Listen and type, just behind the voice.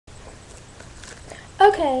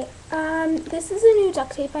Okay, this is a new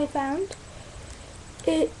duct tape I found.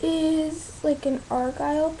 It is like an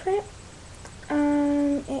argyle print.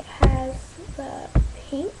 It has the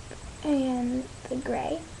pink and the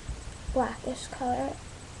gray, blackish color,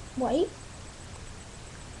 white.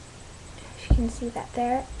 If you can see that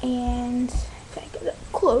there, and if I get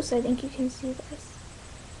up close, I think you can see this.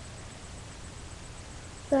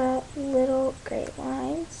 The little gray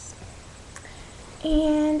lines.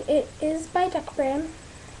 And it is by Duck Brand,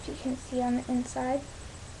 if you can see on the inside,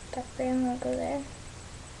 Duck Brand logo there.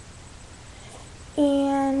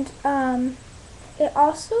 And it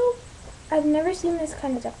also, I've never seen this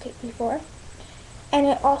kind of duct tape before, and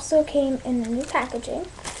it also came in the new packaging.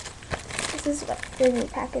 This is what the new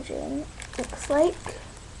packaging looks like.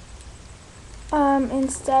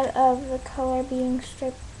 Instead of the color being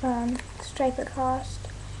striped across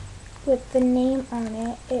with the name on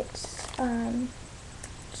it, it's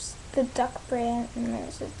just the Duck Brand, and then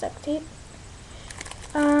it says duct tape.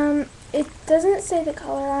 It doesn't say the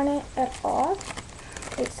color on it at all.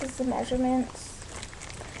 It says the measurements.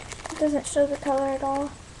 It doesn't show the color at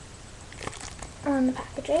all on the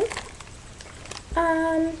packaging.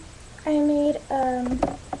 I made,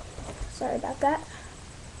 sorry about that,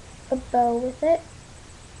 a bow with it.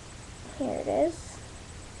 Here it is.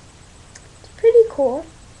 It's pretty cool.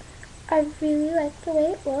 I really like the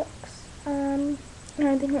way it looks. And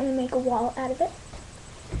I think I'm going to make a wallet out of it.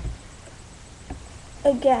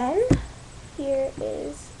 Again, here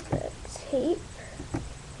is the tape.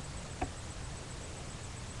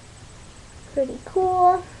 Pretty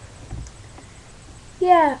cool.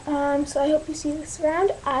 Yeah, so I hope you see this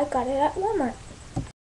around. I got it at Walmart.